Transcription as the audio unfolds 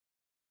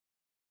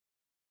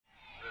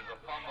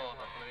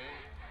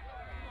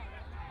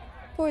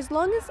For as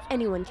long as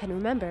anyone can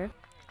remember,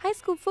 high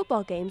school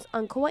football games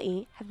on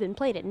Kauaʻi have been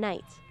played at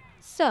night.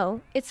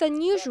 So, it's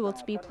unusual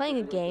to be playing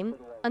a game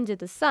under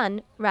the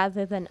sun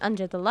rather than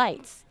under the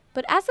lights.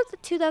 But as of the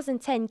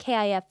 2010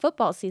 KIF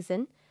football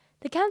season,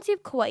 the County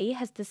of Kauaʻi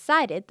has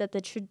decided that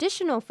the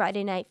traditional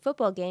Friday night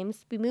football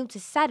games be moved to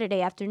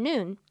Saturday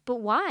afternoon.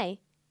 But why?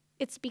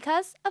 It's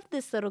because of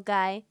this little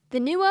guy, the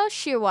Newell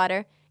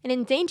shearwater, an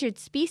endangered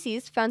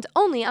species found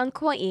only on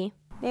Kauaʻi.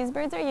 These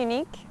birds are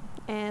unique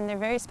and they're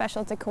very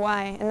special to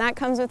Kauai, and that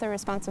comes with a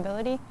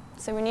responsibility.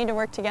 So we need to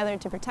work together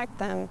to protect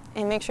them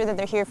and make sure that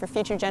they're here for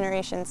future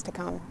generations to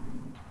come.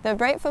 The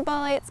bright football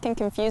lights can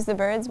confuse the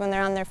birds when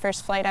they're on their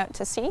first flight out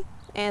to sea,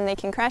 and they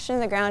can crash into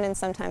the ground and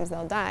sometimes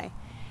they'll die.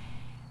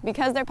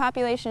 Because their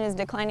population is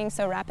declining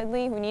so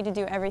rapidly, we need to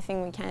do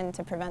everything we can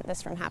to prevent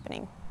this from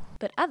happening.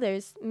 But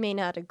others may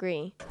not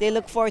agree. They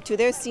look forward to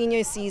their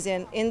senior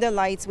season in the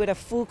lights with a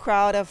full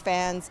crowd of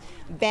fans,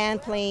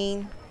 band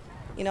playing,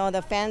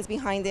 the fans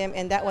behind them,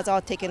 and that was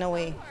all taken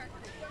away.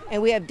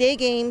 And we have day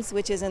games,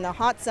 which is in the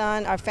hot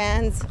sun. Our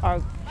fans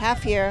are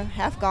half here,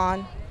 half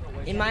gone.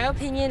 In my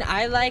opinion,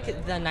 I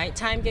like the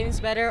nighttime games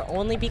better,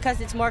 only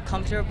because it's more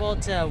comfortable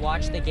to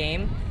watch the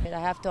game. I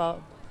have to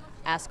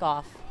ask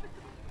off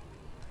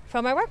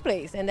from my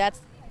workplace, and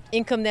that's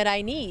income that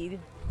I need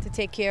to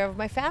take care of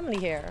my family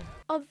here.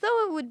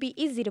 Although it would be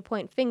easy to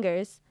point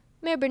fingers,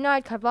 Mayor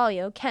Bernard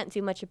Carvalho can't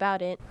do much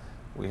about it.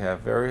 We have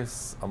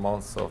various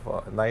amounts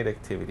of night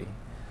activity.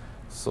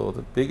 So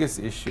the biggest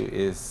issue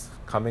is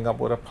coming up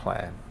with a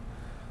plan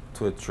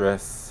to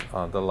address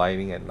the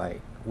lighting at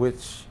night,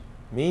 which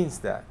means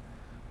that,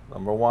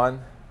 number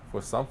one,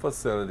 for some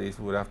facilities,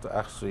 we would have to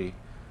actually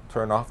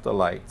turn off the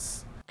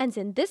lights. And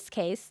in this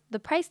case, the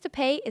price to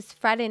pay is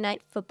Friday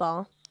night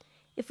football.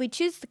 If we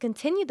choose to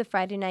continue the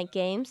Friday night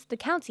games, the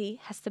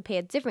county has to pay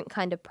a different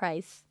kind of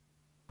price.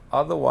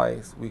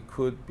 Otherwise, we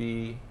could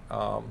be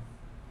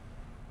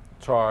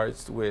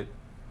charged with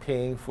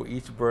paying for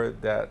each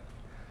bird that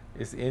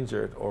is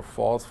injured or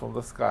falls from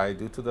the sky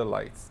due to the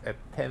lights at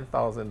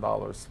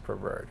 $10,000 per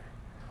bird.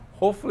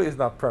 Hopefully it's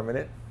not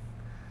permanent.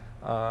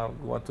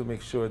 We want to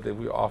make sure that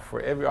we offer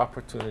every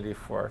opportunity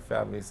for our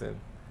families and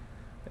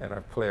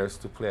our players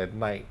to play at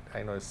night.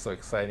 I know it's so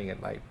exciting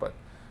at night, but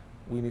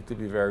we need to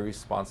be very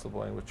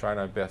responsible, and we're trying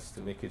our best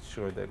to make it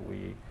sure that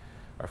we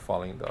are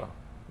following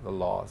the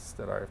laws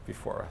that are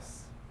before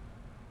us.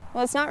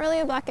 Well, it's not really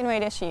a black and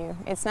white issue.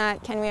 It's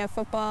not, can we have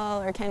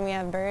football or can we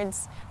have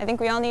birds? I think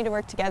we all need to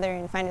work together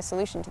and find a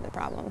solution to the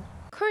problem.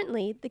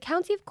 Currently, the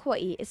County of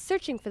Kauaʻi is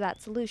searching for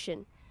that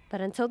solution. But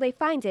until they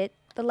find it,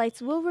 the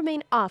lights will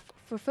remain off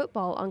for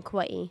football on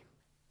Kauaʻi.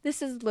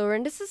 This is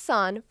Lorinda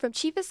Sasan from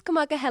Chiefess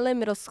Kamakahelei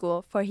Middle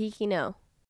School for HIKI.